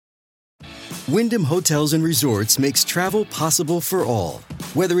Wyndham Hotels and Resorts makes travel possible for all.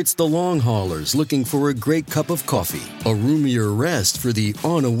 Whether it's the long haulers looking for a great cup of coffee, a roomier rest for the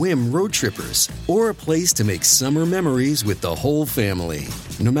on-a-whim road trippers, or a place to make summer memories with the whole family.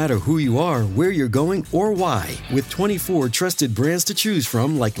 No matter who you are, where you're going, or why, with 24 trusted brands to choose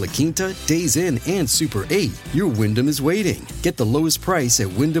from like La Quinta, Days Inn, and Super 8, your Wyndham is waiting. Get the lowest price at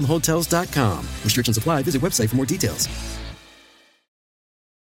WyndhamHotels.com. Restrictions apply. Visit website for more details.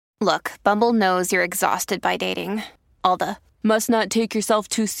 Look, Bumble knows you're exhausted by dating. All the, must not take yourself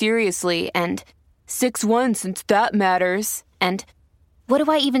too seriously, and 6'1" since that matters, and what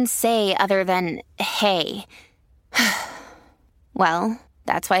do I even say other than, hey? Well,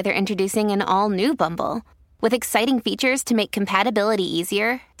 that's why they're introducing an all-new Bumble, with exciting features to make compatibility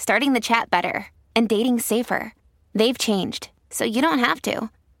easier, starting the chat better, and dating safer. They've changed, so you don't have to.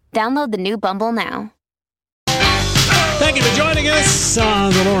 Download the new Bumble now. Thank you for joining us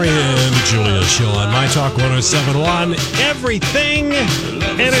on the Lori and Julia Show on My Talk 107.1. Everything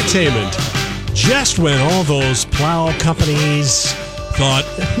Entertainment. Just when all those plow companies thought,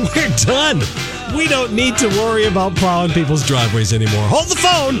 we're done. We don't need to worry about plowing people's driveways anymore. Hold the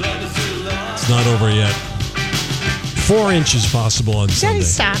phone. It's not over yet. 4 inches possible on Sunday.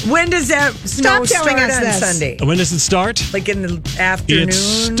 Stop. When does that snow start on Sunday? When does it start? Like in the afternoon? It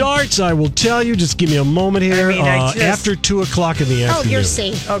starts, I will tell you, just give me a moment here, after 2 o'clock in the afternoon. Oh, you're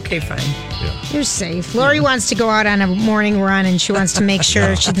safe. Okay, fine. Yeah. You're safe. Lori wants to go out on a morning run, and she wants to make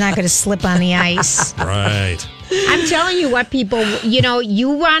sure she's not going to slip on the ice. Right. I'm telling you what, people,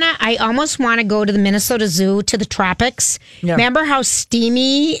 I almost want to go to the Minnesota Zoo, to the tropics. Yeah. Remember how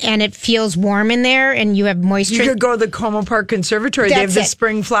steamy and it feels warm in there and you have moisture? You could go to the Como Park Conservatory. They have the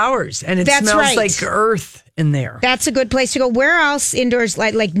spring flowers and it smells like earth in there. That's a good place to go. Where else indoors,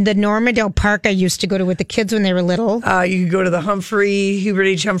 like the Normandale Park I used to go to with the kids when they were little? You could go to the Hubert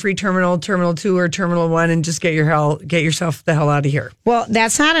H. Humphrey Terminal, Terminal 2 or Terminal 1 and just get yourself the hell out of here. Well,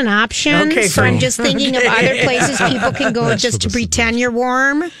 that's not an option. Okay, so I'm just thinking of other places people can go just to pretend you're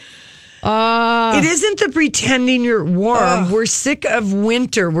warm. It isn't the pretending you're warm. We're sick of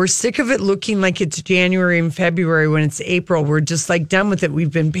winter. We're sick of it looking like it's January and February when it's April. We're just like done with it.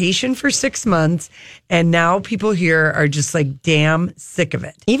 We've been patient for 6 months, and now people here are just like damn sick of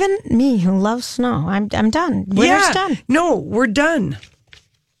it. Even me, who loves snow, I'm done. Winter's done. No, we're done.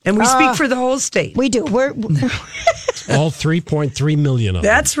 And we speak for the whole state. We do. We're all 3.3 million of them.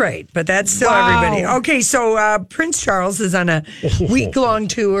 That's right, but that's still everybody. Okay, so Prince Charles is on a week-long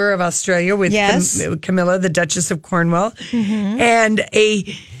tour of Australia with Camilla, the Duchess of Cornwall. Mm-hmm. And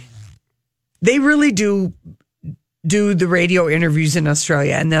they really do the radio interviews in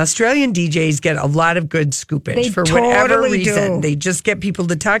Australia. And the Australian DJs get a lot of good scoopage for whatever reason. They just get people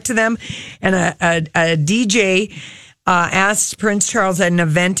to talk to them. And a DJ... asked Prince Charles at an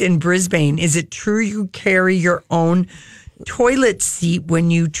event in Brisbane, is it true you carry your own toilet seat when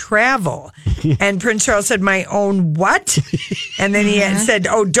you travel? And Prince Charles said, my own what? And then he said,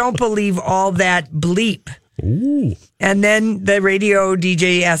 oh, don't believe all that bleep. Ooh. And then the radio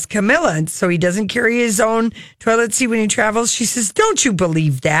DJ asked Camilla, and so he doesn't carry his own toilet seat when he travels. She says, don't you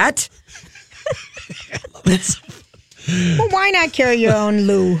believe that? Well, why not carry your own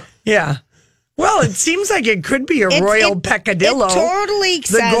loo? Yeah. Well, it seems like it could be a royal peccadillo. It totally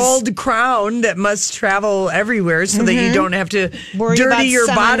the gold crown that must travel everywhere so that you don't have to worry dirty your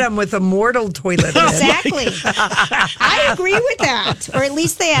bottom with a mortal toilet. Exactly. I agree with that. Or at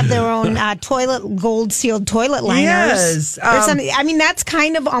least they have their own gold sealed toilet liners. Yes. That's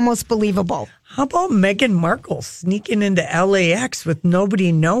kind of almost believable. How about Meghan Markle sneaking into LAX with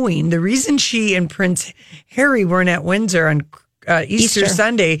nobody knowing? The reason she and Prince Harry weren't at Windsor on Easter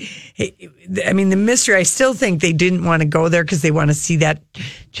Sunday. I mean, the mystery, I still think they didn't want to go there because they want to see that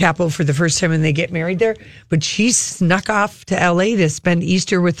chapel for the first time when they get married there. But she snuck off to LA to spend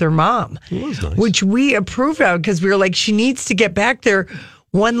Easter with her mom, nice. Which we approved of because we were like, she needs to get back there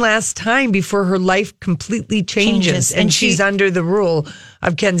one last time before her life completely changes. And she's under the rule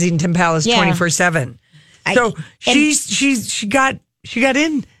of Kensington Palace 24/7. So she got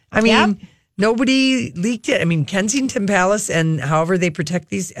in. I mean, nobody leaked it. I mean, Kensington Palace and however they protect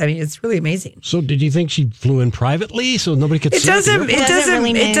these, I mean, it's really amazing. So did you think she flew in privately so nobody could see it?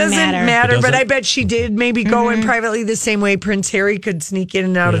 It doesn't matter. But I bet she did maybe go in privately the same way Prince Harry could sneak in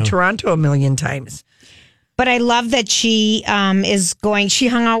and out of Toronto a million times. But I love that she is going. She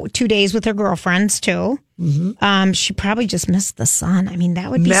hung out 2 days with her girlfriends too. She probably just missed the sun. I mean,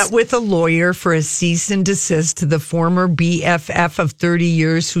 that would be... Met with a lawyer for a cease and desist to the former BFF of 30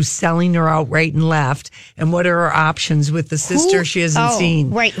 years who's selling her out right and left. And what are her options with the sister she hasn't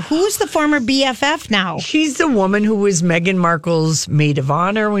seen? Right. Who's the former BFF now? She's the woman who was Meghan Markle's maid of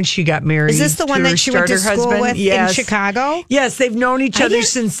honor when she got married. Is this the one that she went to school with in Chicago? Yes, they've known each other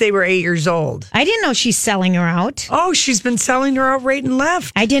since they were 8 years old. I didn't know she's selling her out. Oh, she's been selling her out right and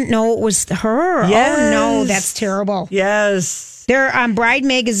left. I didn't know it was her. Yes. Oh, no, that's terrible. Yes. Their Bride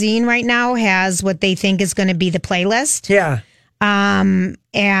magazine right now has what they think is going to be the playlist. Yeah. I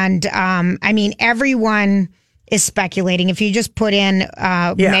mean, everyone is speculating. If you just put in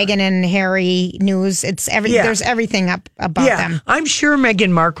Meghan and Harry news, it's there's everything up about them. I'm sure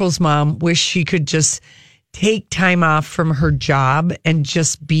Meghan Markle's mom wished she could just take time off from her job and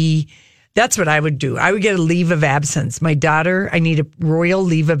just be... That's what I would do. I would get a leave of absence. My daughter, I need a royal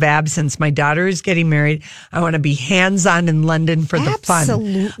leave of absence. My daughter is getting married. I want to be hands-on in London for the fun.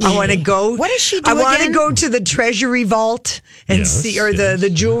 Absolutely. I want to go. What does she do I want again? to go to the Treasury Vault and see, or the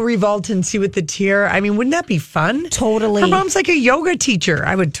Jewelry Vault and see what the tiara. I mean, wouldn't that be fun? Totally. Her mom's like a yoga teacher.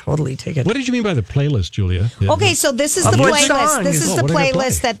 I would totally take it. What did you mean by the playlist, Julia? Okay, so this is the playlist. This is the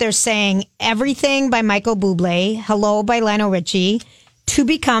playlist that they're saying. Everything by Michael Bublé. Hello by Lionel Richie. To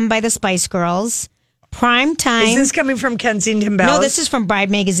Become by the Spice Girls. Prime Time. Is this coming from Kensington Bells? No, this is from Bride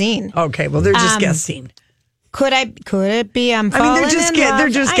magazine. Okay, well, they're just guessing. Could it be? They're just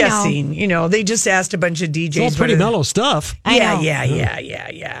guessing. You know, they just asked a bunch of DJs. It's all pretty mellow stuff.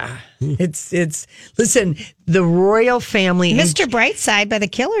 Yeah. It's listen, the royal family. Mr. Brightside by the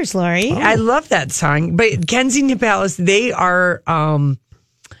Killers, Lori. I love that song. But Kensington Palace, they are.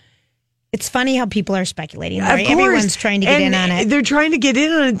 It's funny how people are speculating. Right? Everyone's trying to get in on it. They're trying to get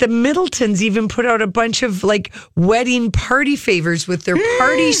in on it. The Middletons even put out a bunch of like wedding party favors with their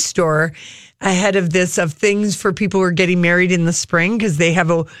party store ahead of this, of things for people who are getting married in the spring, because they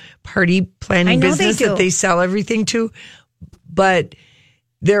have a party planning business that they sell everything to. But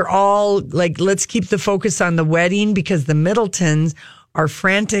they're all like, let's keep the focus on the wedding, because the Middletons are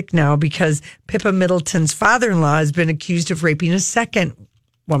frantic now because Pippa Middleton's father-in-law has been accused of raping a second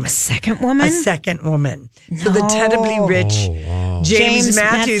woman. A second woman? A second woman. No. So the terribly rich James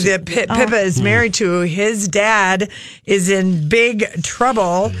Matthew that Pippa is married to, his dad is in big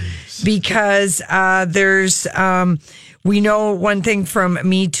trouble because there's... we know one thing from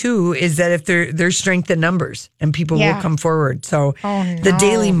Me Too is that if there's strength in numbers and people will come forward. So the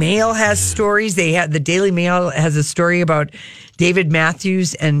Daily Mail has stories. The Daily Mail has a story about David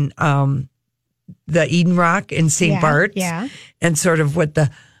Matthews and the Eden Rock in St. Bart's and sort of what the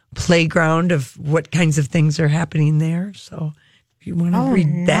playground of what kinds of things are happening there. So if you want to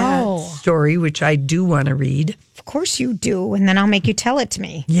read that story, which I do want to read. Of course you do, and then I'll make you tell it to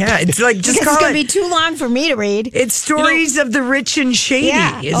me. Yeah, it's like just it's going to be too long for me to read. It's stories of the rich and shady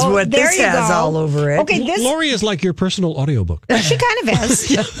is what this has all over it. Okay, Lori is like your personal audiobook. She kind of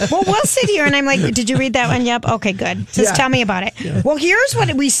is. Well, we'll sit here and I'm like, did you read that one? Yep. Okay, good. Just tell me about it. Yeah. Well, here's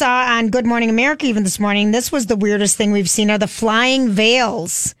what we saw on Good Morning America even this morning. This was the weirdest thing we've seen, are the flying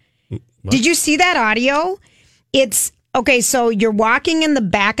veils. What? Did you see that audio? It's... Okay, so you're walking in the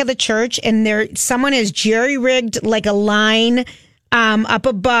back of the church, and someone has jerry-rigged like a line up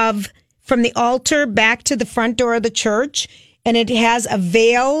above from the altar back to the front door of the church, and it has a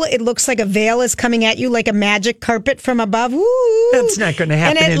veil. It looks like a veil is coming at you like a magic carpet from above. Woo! That's not going to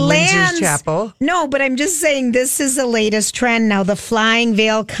happen in Windsor's Chapel. No, but I'm just saying this is the latest trend now, the flying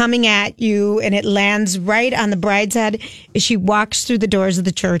veil coming at you, and it lands right on the bride's head as she walks through the doors of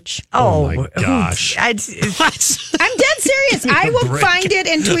the church. Oh my gosh. I'm dead serious. I will find it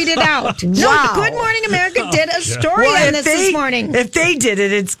and tweet it out. Wow. No, Good Morning America did a story on this morning. If they did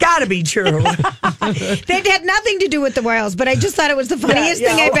it, it's got to be true. They had nothing to do with the royals, but I just thought it was the funniest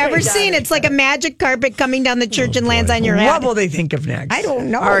thing I've ever seen. It's like a magic carpet coming down the church and lands on your head. What will they think of next? I don't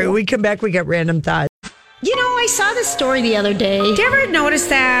know. All right, we come back. We got random thoughts. You know, I saw this story the other day. Did you ever notice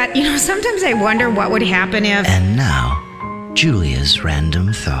that? You know, sometimes I wonder what would happen if... And now, Julia's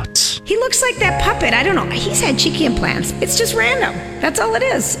random thoughts. He looks like that puppet. I don't know. He's had cheeky implants. It's just random. That's all it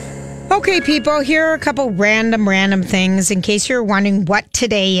is. Okay, people, here are a couple random things in case you're wondering what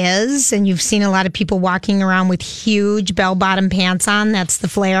today is, and you've seen a lot of people walking around with huge bell-bottom pants on. That's the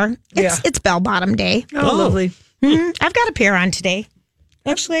flair. It's bell-bottom day. Oh, lovely. Mm-hmm. I've got a pair on today.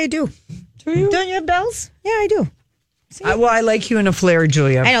 Actually, I do. Do you? Don't you have bells? Yeah, I do. Well, I like you in a flare,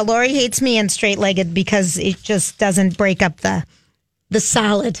 Julia. I know. Lori hates me in straight-legged because it just doesn't break up the the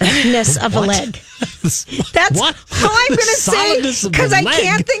solidness of a leg. That's what? all I'm going to say, Solidness of because a I leg.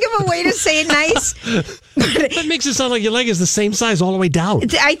 can't think of a way to say it nice. That makes it sound like your leg is the same size all the way down.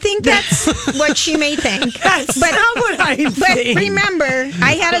 I think that's what she may think. That's not what I But think. remember,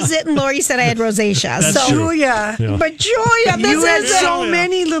 I had a zit and Lori said I had rosacea. That's so, true. Julia, Yeah. But Julia, this you had is so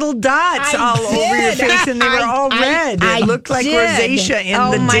many little dots I all over your did. face, and they were all red. I It looked like did. rosacea in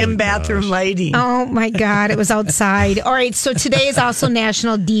Oh the my dim bathroom lighting. Oh my God, it was outside. All right, so today is also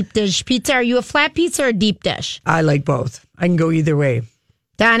National Deep Dish Pizza. Are you a flat pizza or a deep dish? I like both. I can go either way.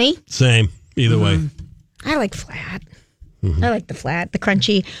 Donnie? Same. Either way. I like flat. I like the flat, the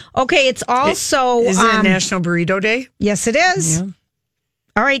crunchy. Okay, it's also... Is it National Burrito Day? Yes, it is. Yeah.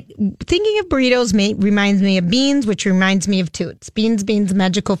 All right, thinking of burritos reminds me of beans, which reminds me of toots. Beans,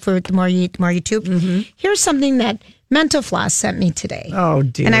 magical fruit. The more you eat, the more you toot. Here's something that Mental Floss sent me today. Oh,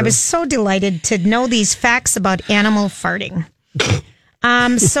 dear. And I was so delighted to know these facts about animal farting.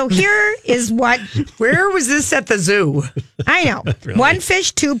 So here is what Where was this at the zoo? I know. One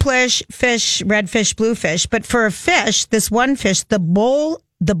fish, two fish, red fish, blue fish. But for a fish, this one fish, the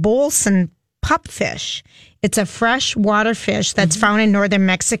Bolson pupfish, it's a freshwater fish that's found in northern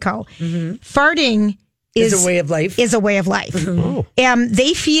Mexico. Farting Is a way of life. Is a way of life.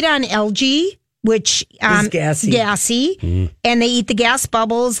 They feed on algae, which Is gassy. and they eat the gas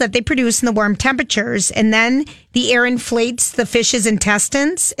bubbles that they produce in the warm temperatures, and then the air inflates the fish's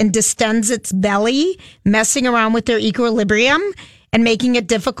intestines and distends its belly, messing around with their equilibrium and making it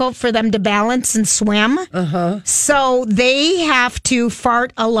difficult for them to balance and swim. So they have to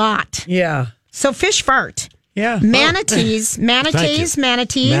fart a lot. Yeah. So fish fart. Yeah. Manatees. I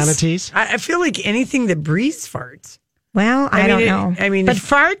feel like anything that breathes farts. Well, I don't know. But if-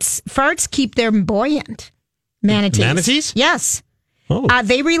 farts keep them buoyant. Manatees. Manatees? Yes. Oh.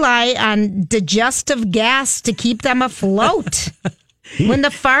 They rely on digestive gas to keep them afloat. When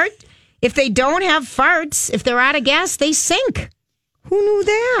if they don't have farts, if they're out of gas, they sink. Who knew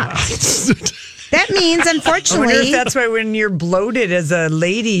that? That means, I wonder unfortunately, if that's why when you're bloated as a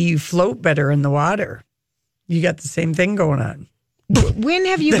lady, you float better in the water. You got the same thing going on. when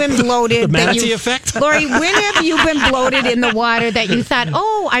have you been bloated? The manatee effect? Lori, when have you been bloated in the water that you thought,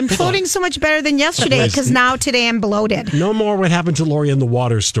 oh, I'm floating so much better than yesterday because now today I'm bloated? No more what happened to Lori in the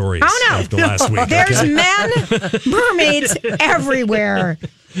water stories after last week. There's okay? men, mermaids everywhere.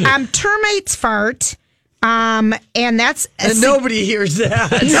 Termites fart. And that's And nobody hears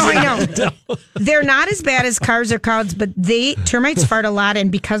that. No, I know. They're not as bad as cars or cows, but termites fart a lot,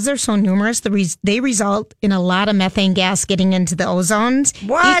 and because they're so numerous, they result in a lot of methane gas getting into the ozones.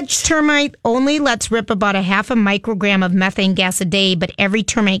 What? Each termite only lets rip about a half a microgram of methane gas a day, but every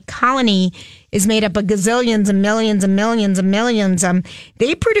termite colony is made up of gazillions and millions and millions and millions.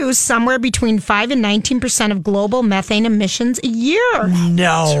 They produce somewhere between 5 and 19% of global methane emissions a year.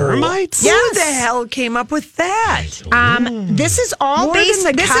 No. Termites? Yes. Who the hell came up with that? This is all More based.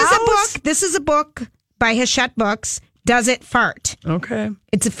 than the cows? This is a book by Hachette Books. Does it fart? Okay.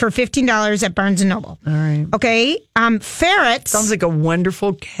 It's for $15 at Barnes and Noble. All right. Okay. Ferrets. Sounds like a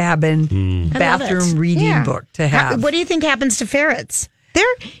wonderful cabin I love bathroom it. reading Yeah. book to have. What do you think happens to ferrets?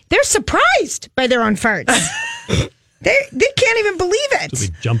 They're surprised by their own farts. They can't even believe it. They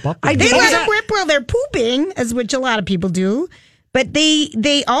jump up. They let them rip while they're pooping, as which a lot of people do. But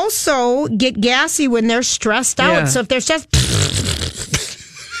they also get gassy when they're stressed out. Yeah. So if they're stressed,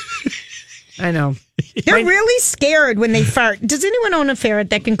 I know. they're really scared when they fart. Does anyone own a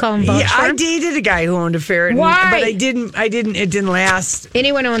ferret that can call them vouch Yeah, for? I dated a guy who owned a ferret. Why? But it didn't last.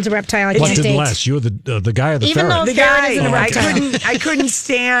 Anyone owns a reptile, I What can't didn't date. last? You were the guy of the Even ferret. though The ferret guy, isn't a reptile. I couldn't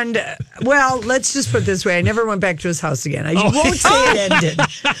stand. Well, let's just put it this way: I never went back to his house again. I won't say it ended,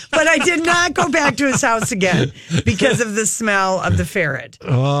 but I did not go back to his house again because of the smell of the ferret.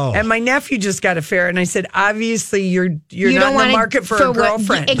 Oh. And my nephew just got a ferret, and I said, obviously, you're You not don't in want the market for a what-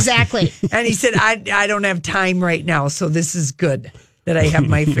 girlfriend. Exactly. And he said, I don't have time right now, so this is good that I have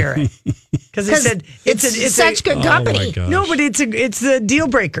my ferret. Because he said it's such good Oh, company. my gosh. No, but it's a deal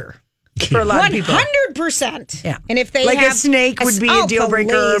breaker for a lot of people. 100%. Yeah. And if they Like a have snake would be a deal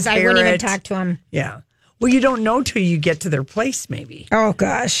breaker or a please, I wouldn't even ferret. talk to them. Yeah. Well, you don't know till you get to their place, maybe. Oh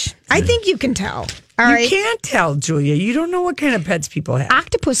gosh, I think you can tell. All You right. can't tell, Julia. You don't know what kind of pets people have.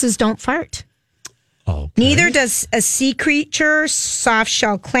 Octopuses don't fart. Okay. Neither does a sea creature, soft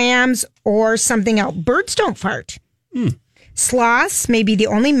shell clams, or something else. Birds don't fart. Sloths may be the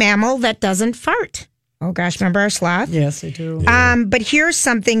only mammal that doesn't fart. Oh gosh, remember our sloth? Yes, I do. But here's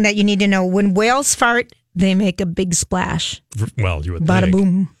something that you need to know. When whales fart, they make a big splash. Well, you would Bada think.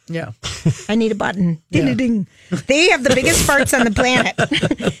 boom. Yeah. I need a button. Ding, ding. They have the biggest farts on the planet.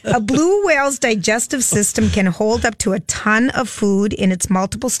 A blue whale's digestive system can hold up to a ton of food in its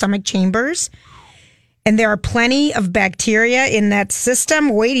multiple stomach chambers. And there are plenty of bacteria in that system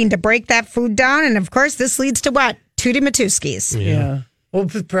waiting to break that food down. And of course, this leads to what? Tootie Matuskis. Yeah. Well,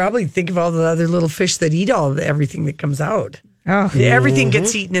 probably think of all the other little fish that eat everything that comes out. Oh. Everything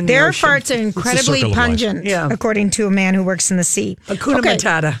gets eaten in the Their ocean. farts are incredibly circle of life. pungent, according to a man who works in the sea. Hakuna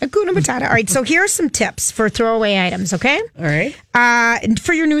Matata. Hakuna Matata. All right, so here are some tips for throwaway items, okay? All right.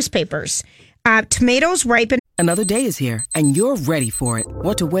 For your newspapers. Tomatoes ripen. Another day is here, and you're ready for it.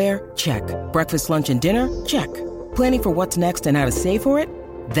 What to wear? Check. Breakfast, lunch, and dinner? Check. Planning for what's next and how to save for it?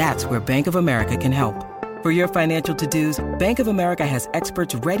 That's where Bank of America can help. For your financial to-dos, Bank of America has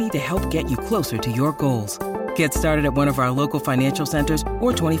experts ready to help get you closer to your goals. Get started at one of our local financial centers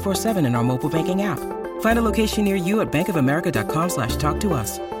or 24/7 in our mobile banking app. Find a location near you at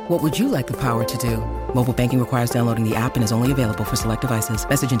bankofamerica.com/talktous. What would you like the power to do? Mobile banking requires downloading the app and is only available for select devices.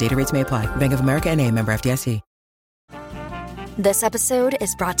 Message and data rates may apply. Bank of America N.A., member FDIC. This episode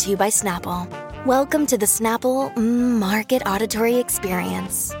is brought to you by Snapple. Welcome to the Snapple Market Auditory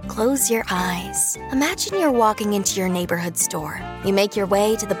Experience. Close your eyes. Imagine you're walking into your neighborhood store. You make your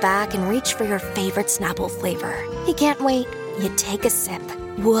way to the back and reach for your favorite Snapple flavor. You can't wait. You take a sip.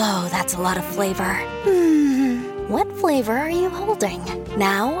 Whoa, that's a lot of flavor. What flavor are you holding?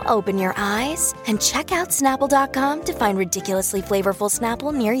 Now open your eyes and check out Snapple.com to find ridiculously flavorful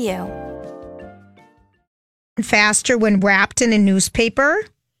Snapple near you. Faster when wrapped in a newspaper.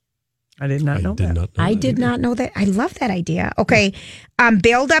 I did not know that. I did not know that. I love that idea. Okay.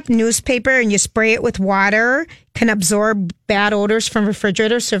 Baled up newspaper and you spray it with water can absorb bad odors from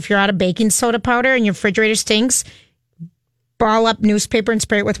refrigerators. So if you're out of baking soda powder and your refrigerator stinks, ball up newspaper and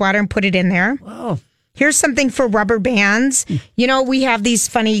spray it with water and put it in there. Wow. Here's something for rubber bands. You know, we have these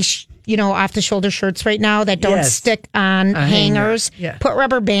funny, off the shoulder shirts right now that don't stick on hangers. Yeah. Put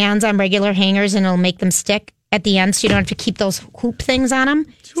rubber bands on regular hangers and it'll make them stick at the end so you don't have to keep those hoop things on them.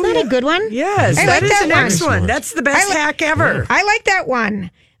 Isn't that a good one? Yes, that is an excellent one. That's the best hack ever. I like that one.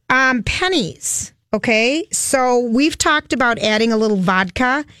 Pennies. Okay. So we've talked about adding a little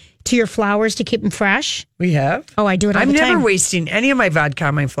vodka to your flowers to keep them fresh. We have. Oh, I do it all I'm the time. never wasting any of my vodka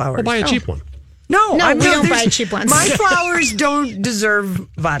on my flowers. Well, buy a cheap one. No, we don't buy cheap ones. My flowers don't deserve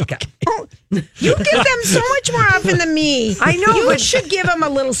vodka. Oh, you give them so much more often than me. I know, you but should give them a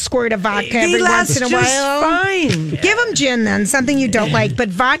little squirt of vodka every last once in a just while. fine. Give them gin then, something you don't like. But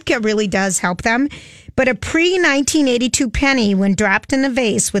vodka really does help them. But a pre-1982 penny, when dropped in a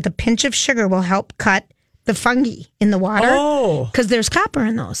vase with a pinch of sugar, will help cut the fungi in the water. Oh. Because there's copper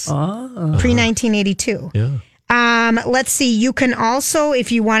in those. Pre-1982. Yeah. Let's see. You can also,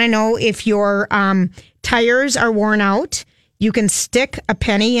 if you want to know if your tires are worn out, you can stick a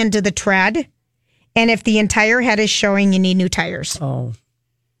penny into the tread. And if the entire head is showing, you need new tires. Oh.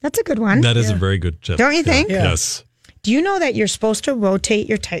 That's a good one. That is a very good tip. Don't you think? Yeah. Yes. Do you know that you're supposed to rotate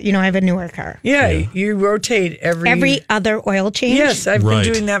your tire? I have a newer car. Yeah, you rotate every other oil change? Yes, I've been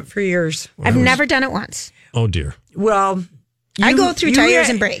doing that for years. I've never done it once. Oh, dear. Well, I go through tires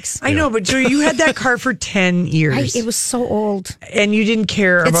and brakes. I know, but Julie, you had that car for 10 years. It was so old. And you didn't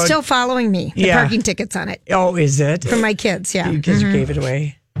care about... It's still following me. The parking tickets on it. Oh, is it? For my kids, yeah. Because you gave it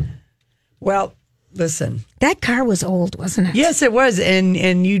away. Well, listen. That car was old, wasn't it? Yes, it was.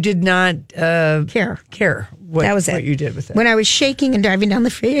 And you did not care. That was what you did with it. When I was shaking and driving down the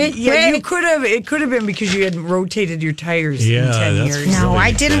freeway. Yeah, you could have. It could have been because you had rotated your tires in 10 years. No,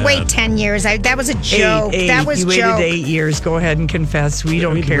 I didn't wait 10 years. That was a joke. That was you joke. waited 8 years. Go ahead and confess. We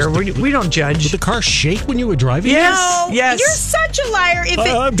don't care. We don't judge. Did the car shake when you were driving? Yes. No, yes. You're such a liar.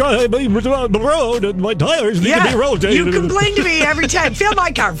 I'm driving down the road and my tires need to be rotated. You complain to me every time. Feel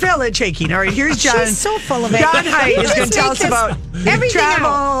my car. Feel it shaking. All right, here's John. She's so full of it. John Height is going to tell us about everything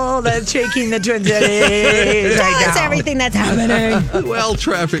travel that's shaking the Twin Cities right now. Everything that's happening. Well,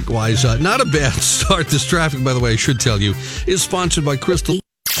 traffic-wise, not a bad start. This traffic, by the way, I should tell you, is sponsored by Crystal.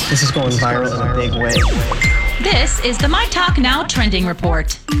 This is going viral in a big way. This is the My Talk Now trending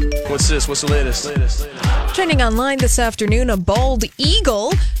report. What's this? What's the latest? Trending online this afternoon, a bald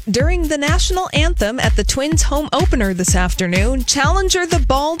eagle during the national anthem at the Twins home opener this afternoon. Challenger the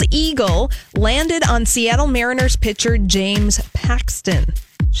bald eagle landed on Seattle Mariners pitcher James Paxton.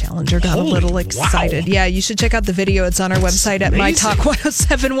 Challenger got a little excited. Wow. Yeah, you should check out the video. It's on our website at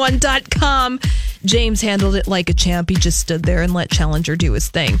mytalk1071.com. James handled it like a champ. He just stood there and let Challenger do his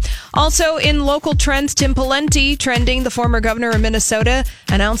thing. Also, in local trends, Tim Pawlenty, trending, the former governor of Minnesota,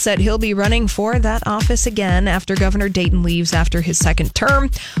 announced that he'll be running for that office again after Governor Dayton leaves after his second term.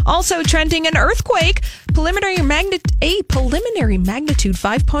 Also trending, an earthquake. A preliminary magnitude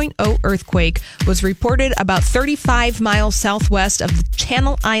 5.0 earthquake was reported about 35 miles southwest of the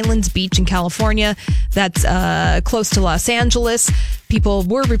Channel Islands Beach in California. That's close to Los Angeles. People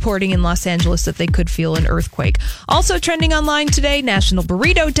were reporting in Los Angeles that they could feel an earthquake. Also trending online today, National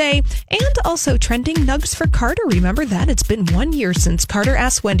Burrito Day, and also trending nugs for Carter. Remember that? It's been 1 year since Carter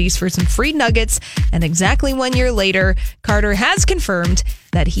asked Wendy's for some free nuggets, and exactly 1 year later, Carter has confirmed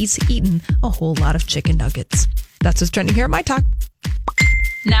that he's eaten a whole lot of chicken nuggets. That's what's trending here at My Talk.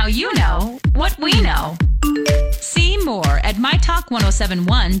 Now you know what we know. See more at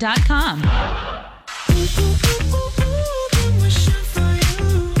mytalk1071.com.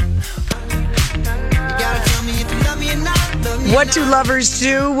 What do lovers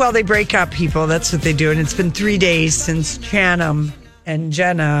do? Well, they break up, people. That's what they do. And it's been 3 days since Channing and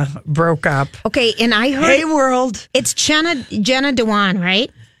Jenna broke up. Okay, and I heard... Hey, world. It's Jenna Dewan, right?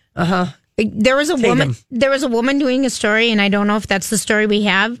 Uh-huh. There was a woman doing a story, and I don't know if that's the story we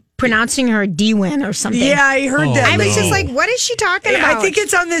have, pronouncing her Dewin or something. Yeah, I heard that. I was just like, what is she talking about? I think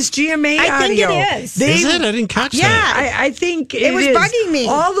it's on this GMA audio. I think it is. Is it? I didn't catch that. Yeah, I think it was is. bugging me.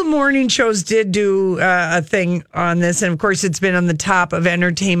 All the morning shows did do a thing on this, and of course, it's been on the top of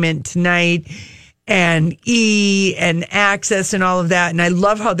Entertainment Tonight and E! And Access and all of that. And I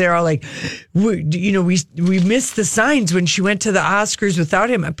love how they're all like, we missed the signs when she went to the Oscars without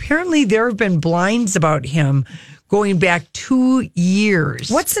him. Apparently, there have been blinds about him going back 2 years.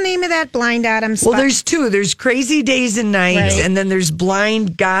 What's the name of that blind item spot? Well, there's two. There's Crazy Days and Nights, and then there's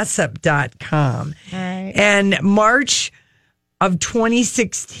blindgossip.com. Right. And March of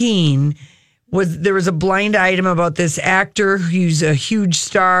 2016, there was a blind item about this actor who's a huge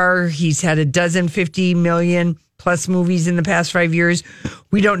star. He's had 50 million plus movies in the past 5 years.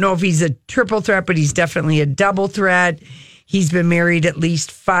 We don't know if he's a triple threat, but he's definitely a double threat. He's been married at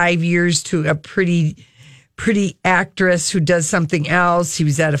least 5 years to a pretty actress who does something else. He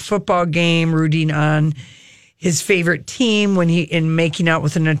was at a football game rooting on his favorite team in making out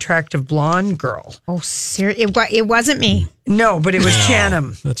with an attractive blonde girl. Oh, seriously? It wasn't me. No, but it was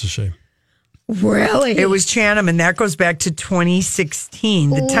Channing. That's a shame. Really? It was Channing, and that goes back to 2016.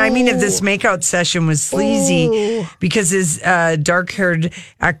 The timing of this makeout session was sleazy because his dark-haired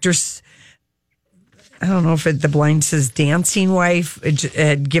actress, I don't know if the blind says dancing wife,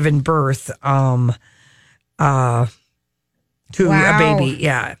 had given birth to a baby.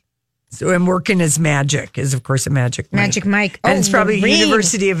 Yeah. So, and working as Magic is, of course, a Magic Mike. Magic Mike. And it's probably a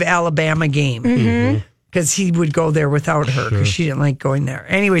University of Alabama game. Mm-hmm. Because he would go there without her because she didn't like going there.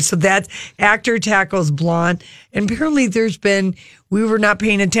 Anyway, so that actor tackles blonde. And apparently we were not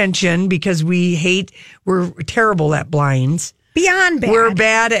paying attention because we're terrible at blinds. Beyond bad. We're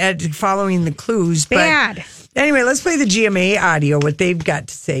bad at following the clues. Bad. But anyway, let's play the GMA audio, what they've got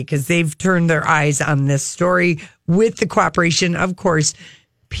to say, because they've turned their eyes on this story with the cooperation, of course,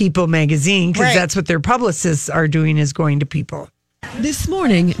 People Magazine, because that's what their publicists are doing, is going to People. This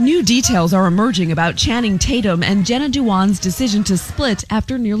morning, new details are emerging about Channing Tatum and Jenna Dewan's decision to split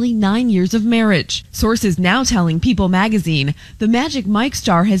after nearly 9 years of marriage. Sources now telling People magazine the Magic Mike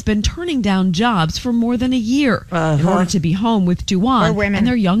star has been turning down jobs for more than a year in order to be home with Dewan and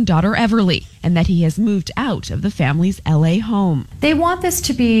their young daughter Everly, and that he has moved out of the family's LA home. They want this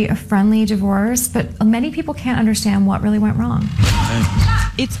to be a friendly divorce, but many people can't understand what really went wrong.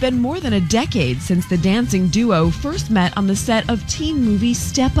 It's been more than a decade since the dancing duo first met on the set of teen movie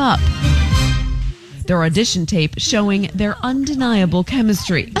Step Up. Their audition tape showing their undeniable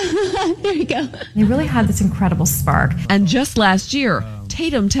chemistry. There you go. They really had this incredible spark. And just last year,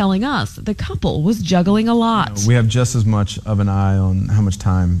 Tatum telling us the couple was juggling a lot. We have just as much of an eye on how much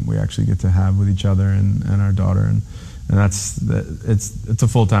time we actually get to have with each other and our daughter, and it's a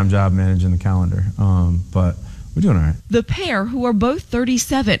full-time job managing the calendar, but we're doing all right. The pair, who are both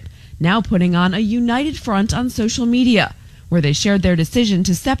 37, now putting on a united front on social media, where they shared their decision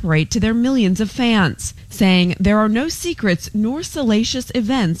to separate to their millions of fans, saying there are no secrets nor salacious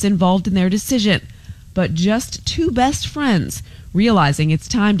events involved in their decision, but just two best friends realizing it's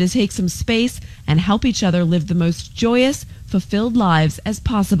time to take some space and help each other live the most joyous, fulfilled lives as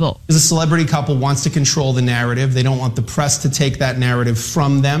possible. As a celebrity couple wants to control the narrative. They don't want the press to take that narrative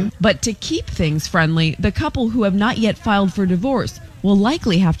from them. But to keep things friendly, the couple, who have not yet filed for divorce, will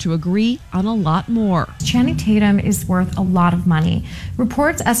likely have to agree on a lot more. Channing Tatum is worth a lot of money.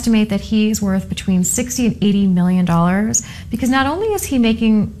 Reports estimate that he's worth between $60 and $80 million because not only is he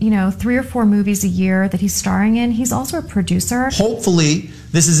making, 3 or 4 movies a year that he's starring in, he's also a producer. Hopefully,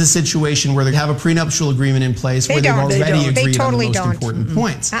 this is a situation where they have a prenuptial agreement in place where they've already agreed on the most important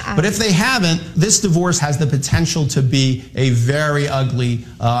points. But if they haven't, this divorce has the potential to be a very ugly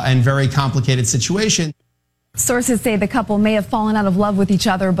and very complicated situation. Sources say the couple may have fallen out of love with each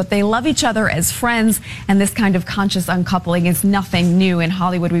other, but they love each other as friends, and this kind of conscious uncoupling is nothing new in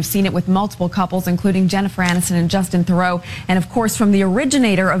Hollywood. We've seen it with multiple couples, including Jennifer Aniston and Justin Theroux, and of course from the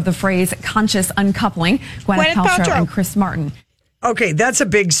originator of the phrase conscious uncoupling, Gwyneth Paltrow and Chris Martin. Okay, that's a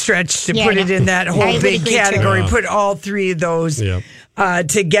big stretch to put it in that whole big category. Put all three of those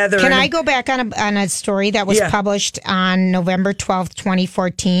together. Can I go back on a story that was published on November 12th,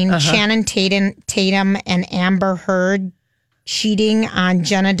 2014? Shannon Tatum and Amber Heard cheating on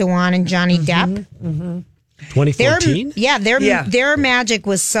Jenna Dewan and Johnny Depp. 2014? Their magic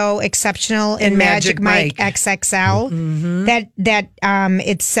was so exceptional in Magic Mike XXL that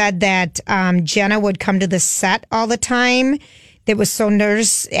it said that Jenna would come to the set all the time. It was so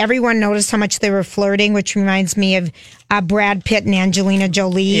everyone noticed how much they were flirting, which reminds me of Brad Pitt and Angelina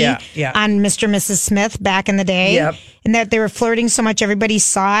Jolie on Mr. and Mrs. Smith back in the day. And that they were flirting so much, everybody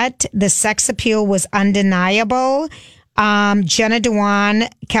saw it. The sex appeal was undeniable. Jenna Dewan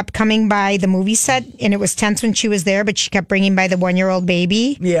kept coming by the movie set, and it was tense when she was there, but she kept bringing by the 1-year-old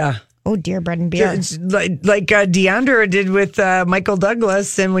baby. Yeah. Oh, dear, bread and beer. Like Deandra did with Michael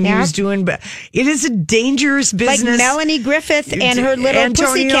Douglas, and when he was doing... It is a dangerous business. Like Melanie Griffith and her little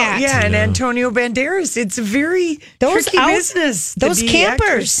pussycat. Yeah, and Antonio Banderas. It's a very tricky business. Those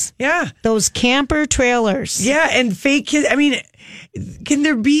campers. Those camper trailers. Yeah, and fake kids. I mean... Can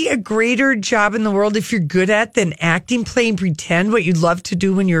there be a greater job in the world if you're good at than acting, playing pretend, what you'd love to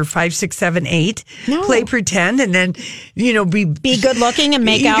do when you're 5, 6, 7, 8? No. Play pretend and then, be good looking and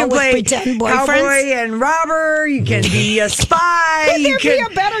make out with pretend boyfriends. Cowboy and robber. You can be a spy. Could there be a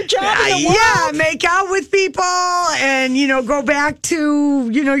better job in the world? Yeah, make out with people and, go back to,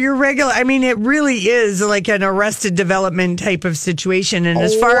 your regular. I mean, it really is like an Arrested Development type of situation. And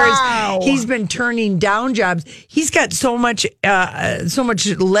as far as he's been turning down jobs, he's got so much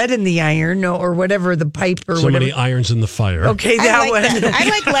lead in the iron or whatever, the pipe or so whatever. Many irons in the fire. Okay, that one. I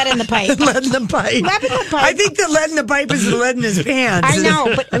like lead in the pipe. Lead in the pipe. I think the lead in the pipe is the lead in his pants. I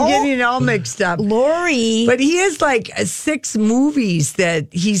know, but I'm getting it all mixed up. Lori. But he has like 6 movies that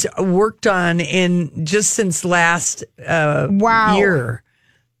he's worked on since last year.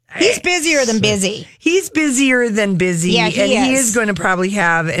 He's busier than busy. He's busier than busy. Yeah, he is going to probably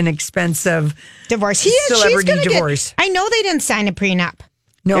have an expensive divorce. Celebrity divorce. I know they didn't sign a prenup.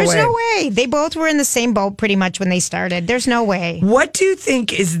 There's no way. They both were in the same boat pretty much when they started. There's no way. What do you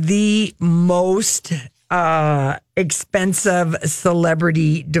think is the most expensive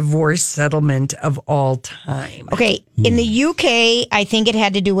celebrity divorce settlement of all time? Okay, in the UK, I think it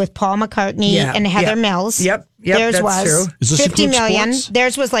had to do with Paul McCartney and Heather Mills. Yep, theirs that's was true. Is this 50 million. sports?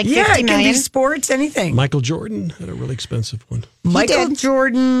 Theirs was like 50 it million. can be sports, anything. Michael Jordan had a really expensive one. Michael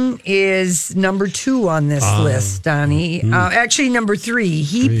Jordan is number 2 on this list, Donnie. Actually, number 3.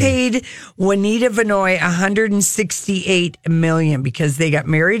 He paid Juanita Vinoy $168 million because they got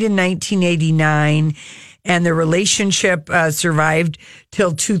married in 1989. And the relationship survived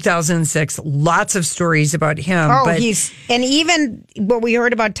till 2006. Lots of stories about him. And even what we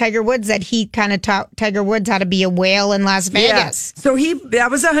heard about Tiger Woods, that he kind of taught Tiger Woods how to be a whale in Las Vegas. So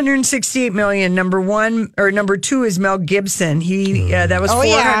that was $168 million. Number 2 is Mel Gibson. That was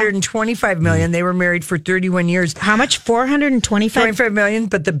 $425 million. They were married for 31 years. How much? $425 million.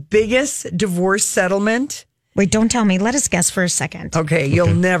 But the biggest divorce settlement. Wait, don't tell me. Let us guess for a second. Okay, you'll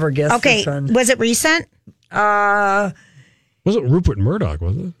never guess this one. Was it recent? Wasn't Rupert Murdoch,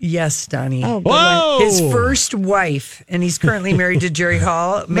 was it? Yes, Donnie. Oh, whoa! His first wife, and he's currently married to Jerry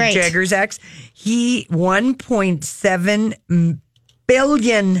Hall, Mick Jagger's ex. He $1.7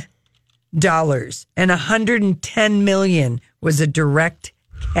 billion and $110 million was a direct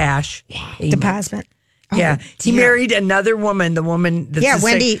cash payment. Deposit. Yeah, he married another woman. The woman that's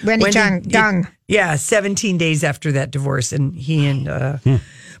Wendy Dung. Yeah, 17 days after that divorce, and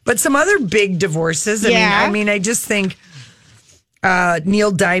but some other big divorces. I mean, I just think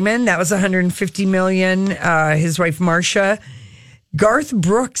Neil Diamond, that was $150 million. His wife Marsha, Garth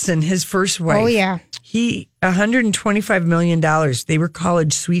Brooks, and his first wife. Oh yeah, he $125 million. They were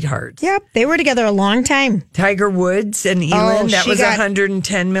college sweethearts. Yep, they were together a long time. Tiger Woods and Elin, that was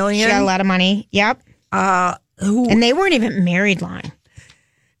 $110 million. She got a lot of money. Yep. And they weren't even married long.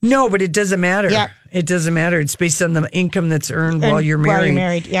 No, but it doesn't matter. Yep. it doesn't matter. It's based on the income that's earned while you're married. While you're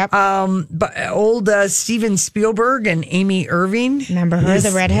married, yep. But old Steven Spielberg and Amy Irving. Remember her,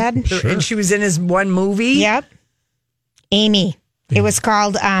 the redhead? Sure. And she was in his one movie. Yep. Amy. It was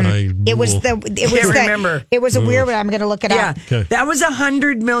called. It was a weird one. I'm going to look it up. Okay. That was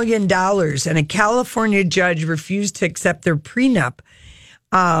 $100 million, and a California judge refused to accept their prenup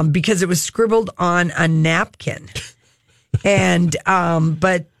because it was scribbled on a napkin. And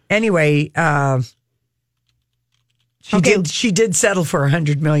but anyway, she did settle for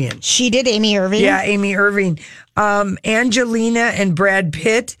 $100 million. She did, Amy Irving. Yeah, Amy Irving. Angelina and Brad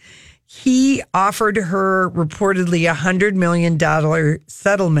Pitt. He offered her reportedly $100 million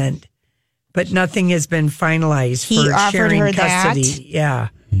settlement, but nothing has been finalized for sharing custody. That? Yeah.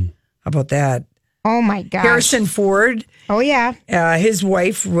 How about that? Oh, my gosh. Harrison Ford. Oh, yeah. His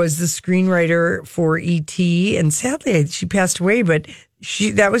wife was the screenwriter for E.T., and sadly, she passed away, but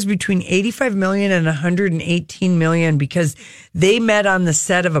that was between $85 million and $118 million because they met on the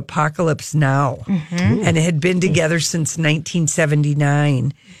set of Apocalypse Now and had been together since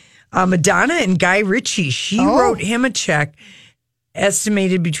 1979. Madonna and Guy Ritchie, she wrote him a check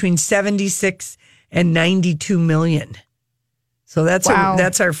estimated between $76 and $92 million. So that's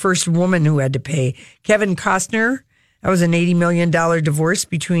our first woman who had to pay. Kevin Costner, that was an $80 million divorce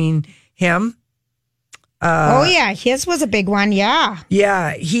between him. His was a big one, yeah.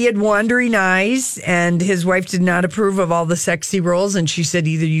 Yeah, he had wandering eyes, and his wife did not approve of all the sexy roles, and she said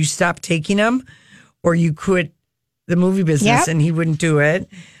either you stop taking them or you quit the movie business, and he wouldn't do it.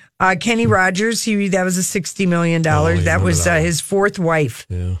 Kenny Rogers, that was a $60 million. That was his fourth wife.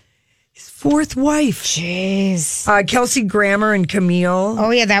 Yeah. His fourth wife. Jeez. Kelsey Grammer and Camille.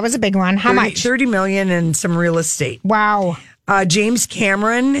 Oh, yeah, that was a big one. How much? $30 million and some real estate. Wow. James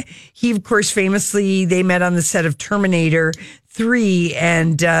Cameron, he, of course, famously, they met on the set of Terminator 3,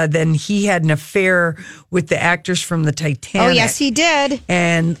 and then he had an affair with the actress from the Titanic. Oh, yes, he did.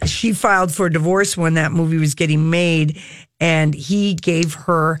 And she filed for divorce when that movie was getting made, and he gave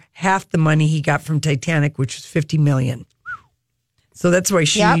her half the money he got from Titanic, which was $50 million. So that's why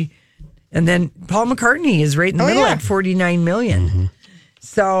she... Yep. And then Paul McCartney is right in the middle at $49 million. Mm-hmm.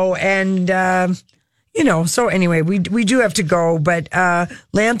 So, and... so anyway, we do have to go, but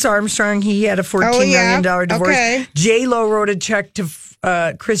Lance Armstrong, he had a $14 million divorce. Okay. J-Lo wrote a check to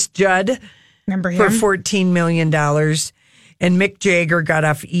Chris Judd for $14 million. And Mick Jagger got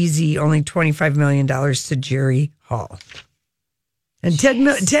off easy, only $25 million to Jerry Hall. And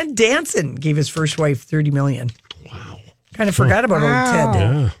Ted Danson gave his first wife $30 million. Wow. Kind of forgot about old Ted.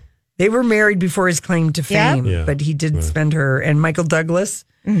 Yeah. They were married before his claim to fame, but he did spend her. And Michael Douglas.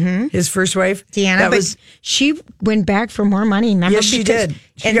 Mm-hmm. His first wife, Deanna, she went back for more money. Remember? Yes, she did.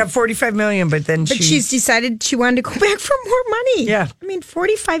 She got $45 million, but she's decided she wanted to go back for more money. Yeah, I mean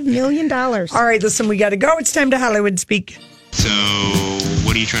 $45 million. All right, listen, we got to go. It's time to Hollywood speak. So,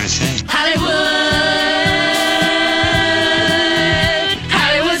 what are you trying to say?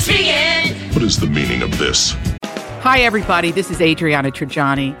 Hollywood speaking. What is the meaning of this? Hi, everybody. This is Adriana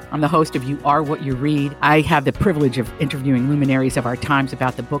Trajani. I'm the host of You Are What You Read. I have the privilege of interviewing luminaries of our times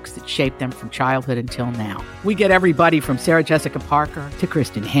about the books that shaped them from childhood until now. We get everybody from Sarah Jessica Parker to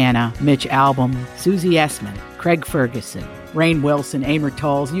Kristen Hanna, Mitch Albom, Susie Essman, Craig Ferguson, Rainn Wilson, Amor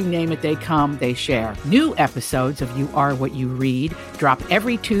Tolls, you name it, they come, they share. New episodes of You Are What You Read drop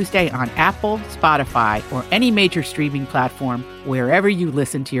every Tuesday on Apple, Spotify, or any major streaming platform wherever you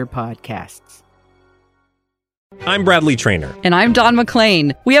listen to your podcasts. I'm Bradley Trainer. And I'm Don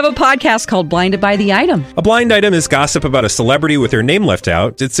McClain. We have a podcast called Blinded by the Item. A blind item is gossip about a celebrity with their name left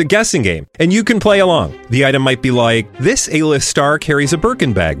out. It's a guessing game, and you can play along. The item might be like, this A-list star carries a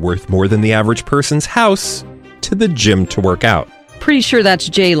Birkin bag worth more than the average person's house to the gym to work out. Pretty sure that's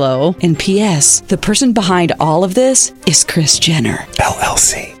J-Lo. And P.S. the person behind all of this is Kris Jenner,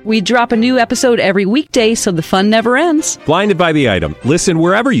 LLC. We drop a new episode every weekday so the fun never ends. Blinded by the Item. Listen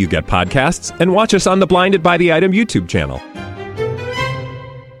wherever you get podcasts and watch us on the Blinded by the Item YouTube channel.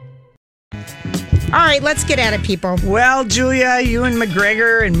 All right, let's get at it, people. Well, Julia, Ewan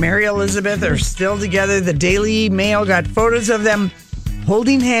McGregor and Mary Elizabeth are still together. The Daily Mail got photos of them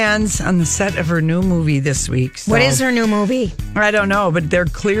holding hands on the set of her new movie this week. So, what is her new movie? I don't know, but they're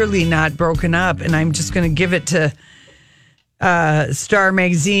clearly not broken up. And I'm just going to give it to Star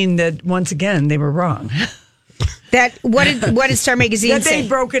Magazine that, once again, they were wrong. That what did Star Magazine that say? they'd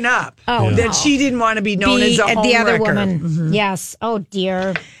broken up. Oh, that she didn't want to be known as a home the other wrecker. woman. Mm-hmm. Yes. Oh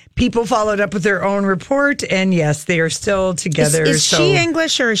dear. People followed up with their own report, and yes, they are still together. Is she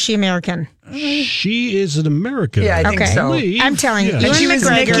English or is she American? She is an American. Yeah, I think so. I'm telling you, And she was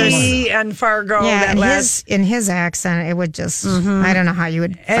McGregor. Nikki and Fargo. Yeah, that in his accent, it would just. I don't know how you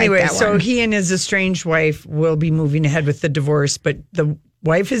would. Anyway, fight that so one. he and his estranged wife will be moving ahead with the divorce, but the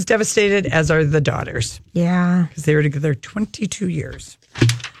wife is devastated, as are the daughters. Yeah, because they were together 22 years.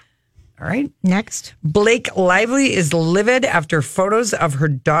 All right. Next. Blake Lively is livid after photos of her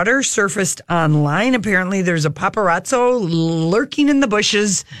daughter surfaced online. Apparently, there's a paparazzo lurking in the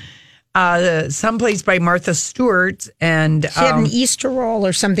bushes someplace by Martha Stewart. And she had an Easter roll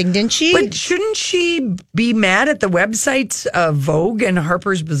or something, didn't she? But shouldn't she be mad at the websites of Vogue and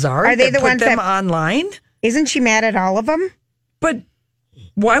Harper's Bazaar? Are they the put ones them that online? Isn't she mad at all of them? But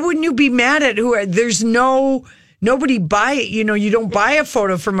why wouldn't you be mad at who? There's nobody buy it. You know, you don't buy a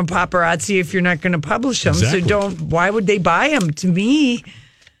photo from a paparazzi if you're not going to publish them. Exactly. So why would they buy them? To me,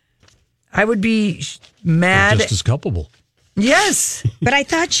 I would be mad. Just as culpable. Yes. But I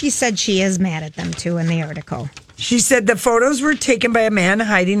thought she said she is mad at them too in the article. She said the photos were taken by a man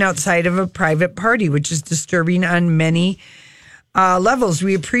hiding outside of a private party, which is disturbing on many levels.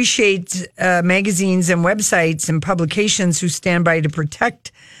 We appreciate magazines and websites and publications who stand by to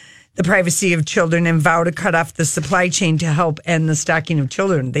protect the privacy of children and vow to cut off the supply chain to help end the stalking of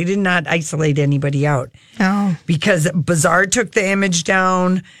children. They did not isolate anybody out. Oh. Because Bazaar took the image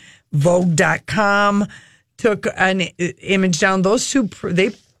down, Vogue.com took an image down. Those two,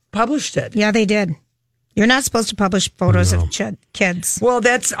 they published it. Yeah, they did. You're not supposed to publish photos of kids. Well,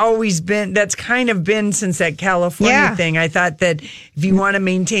 that's kind of been since that California thing. I thought that if you want to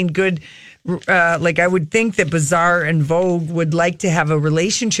maintain good, I would think that Bazaar and Vogue would like to have a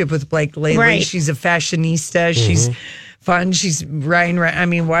relationship with Blake Lively. Right. She's a fashionista. She's fun. She's Ryan. I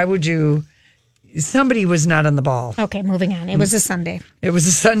mean, why would you? Somebody was not on the ball. Okay, moving on. It was a Sunday. It was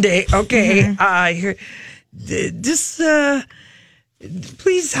a Sunday. Okay.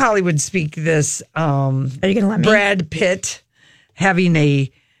 Please, Hollywood, speak this. Are you going to let me? Brad Pitt having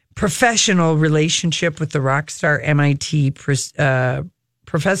a professional relationship with the rock star MIT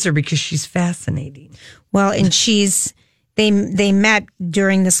professor because she's fascinating. Well, and they met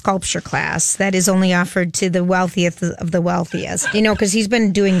during the sculpture class that is only offered to the wealthiest of the wealthiest. You know, because he's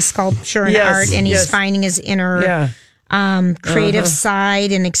been doing sculpture and art, and he's finding his inner creative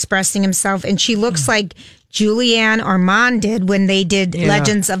side and expressing himself. And she looks like Julianne Armand did when they did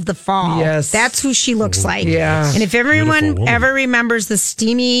Legends of the Fall. Yes. That's who she looks like. Yeah. And if everyone ever remembers the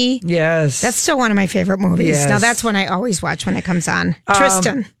steamy, that's still one of my favorite movies. Yes. Now that's one I always watch when it comes on.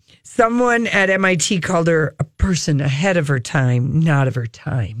 Tristan. Someone at MIT called her a person ahead of her time, not of her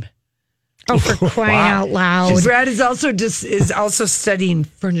time. Oh, for crying out loud. Brad is also studying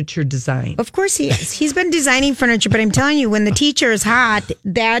furniture design. Of course he is. He's been designing furniture, but I'm telling you, when the teacher is hot,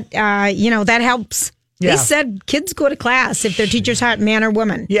 that that helps. Yeah. They said kids go to class if their teacher's hot, man or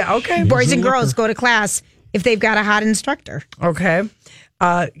woman. Yeah, okay. Boys and girls go to class if they've got a hot instructor. Okay.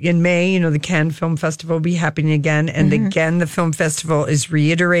 In May, the Cannes Film Festival will be happening again. And again, the film festival is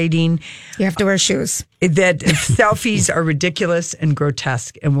reiterating you have to wear shoes. That selfies are ridiculous and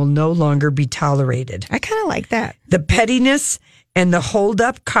grotesque and will no longer be tolerated. I kind of like that. The pettiness and the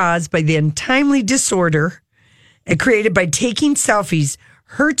holdup caused by the untimely disorder created by taking selfies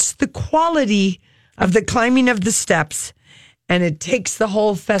hurts the quality of the climbing of the steps, and it takes the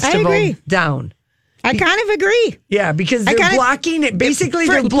whole festival down. I kind of agree. Yeah, because they're blocking it. Basically,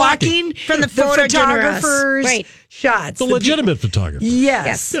 they're blocking from the photographers' shots. The legitimate photographer.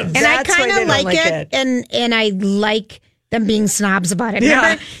 Yes. And I kind of like it. And I like them being snobs about it.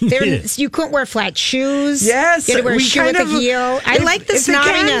 Remember, you couldn't wear flat shoes. Yes. You had to wear a shoe with a heel. I like the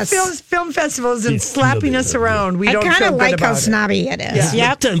snobbiness. The Cannes Film Festival isn't slapping us around. We don't feel good about it. I kind of like how snobby it is.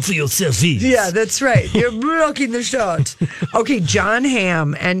 Yeah. Time for your selfies. Yeah, that's right. You're blocking the shot. Okay, Jon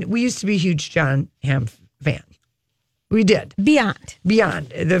Hamm. And we used to be a huge Jon Hamm fan. We did. Beyond.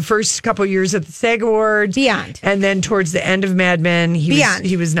 The first couple years at the SAG Awards. Beyond. And then towards the end of Mad Men,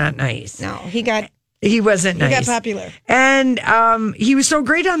 he was not nice. No, he wasn't nice. He got popular. And he was so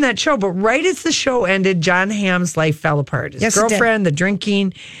great on that show. But right as the show ended, Jon Hamm's life fell apart. His girlfriend, the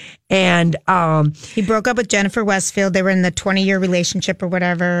drinking. And he broke up with Jennifer Westfield. They were in the 20-year relationship or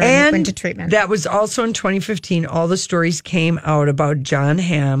whatever. And went to treatment. That was also in 2015. All the stories came out about Jon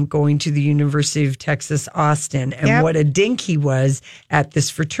Hamm going to the University of Texas, Austin, and what a dink he was at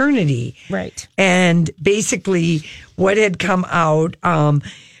this fraternity. Right. And basically what had come out...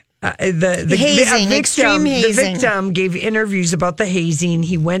 the hazing, extreme hazing. The victim gave interviews about the hazing.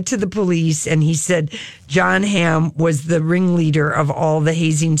 He went to the police and he said Jon Hamm was the ringleader of all the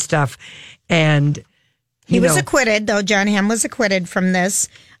hazing stuff. And he was acquitted, though. Jon Hamm was acquitted from this.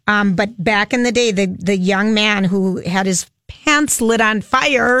 But back in the day, the young man who had his pants lit on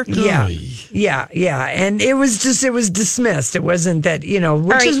fire. Yeah. And it was dismissed. It wasn't that,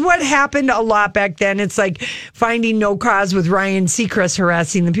 which is what happened a lot back then. It's like finding no cause with Ryan Seacrest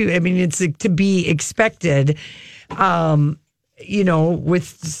harassing the people. I mean, it's to be expected, with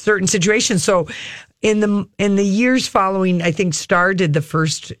certain situations. So in the years following, I think Star did the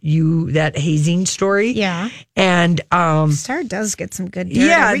first that hazing story. Yeah. And Star does get some good dirt.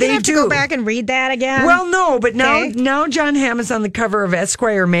 Yeah, they have to go back and read that again. Well, no, but now Jon Hamm is on the cover of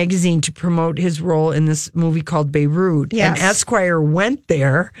Esquire magazine to promote his role in this movie called Beirut. Yes. And Esquire went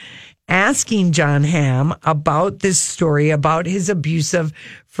there asking Jon Hamm about this story, about his abusive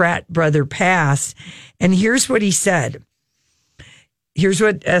frat brother past. And here's what he said. Here's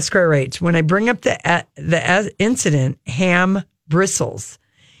what Esquire writes. When I bring up the incident, Hamm bristles.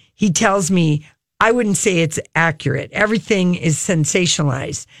 He tells me, I wouldn't say it's accurate. Everything is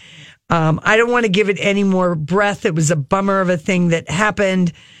sensationalized. I don't want to give it any more breath. It was a bummer of a thing that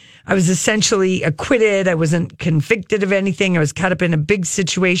happened. I was essentially acquitted. I wasn't convicted of anything. I was caught up in a big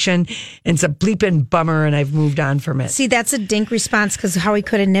situation, and it's a bleeping bummer, and I've moved on from it. See, that's a dink response because how he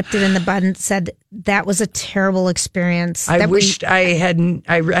could have nipped it in the bud and said that was a terrible experience. I wished I hadn't.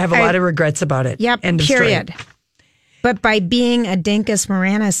 I have a lot of regrets about it. Yep, End of period. story. But by being a dinkus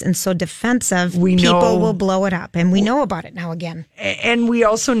Moranis and so defensive, people will blow it up. And we know about it now again. And we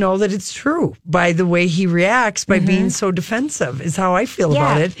also know that it's true by the way he reacts by being so defensive is how I feel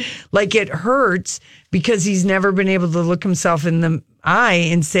about it. Like it hurts because he's never been able to look himself in the eye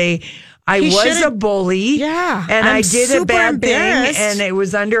and say, I was a bully. Yeah. And I did a bad thing and it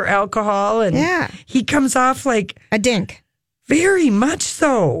was under alcohol. And he comes off like a dink. Very much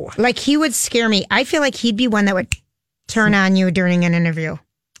so. Like he would scare me. I feel like he'd be one that would turn on you during an interview.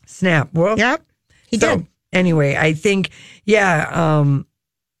 Snap. Well, yep. He did. Anyway, I think, it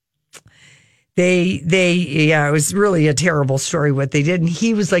was really a terrible story what they did. And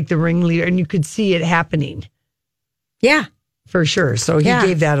he was like the ringleader and you could see it happening. Yeah. For sure. So he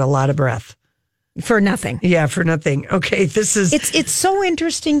gave that a lot of breath. For nothing. Yeah, for nothing. Okay, this is... It's so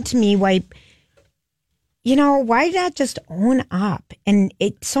interesting to me why... why not just own up? And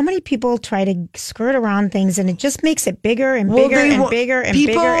so many people try to skirt around things, and it just makes it bigger and bigger and bigger and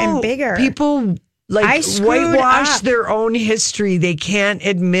bigger and bigger. People whitewash their own history. They can't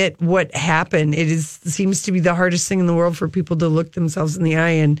admit what happened. Seems to be the hardest thing in the world for people to look themselves in the eye,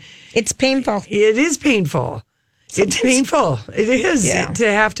 and it's painful. It is painful. Sometimes. It's painful. It is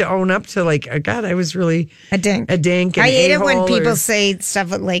to have to own up to God, I was really a dink. I hate it when people say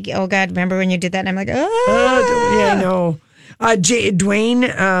stuff like, "Oh God, remember when you did that?" And I'm like, "Oh, yeah, I know."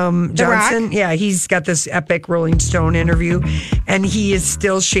 Dwayne Johnson, he's got this epic Rolling Stone interview, and he is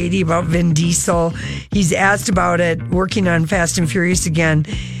still shady about Vin Diesel. He's asked about it, working on Fast and Furious again.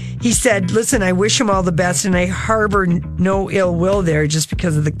 He said, listen, I wish him all the best, and I harbor no ill will there just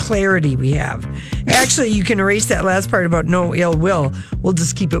because of the clarity we have. Actually, you can erase that last part about no ill will. We'll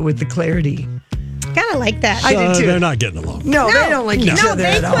just keep it with the clarity. Kind of like that. I do too. They're not getting along. No, they don't like each other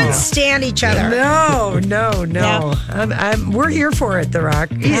at all. No, they couldn't stand each other. No. Yeah. We're here for it, The Rock.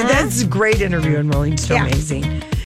 That's a great interview in Rolling Stone Magazine.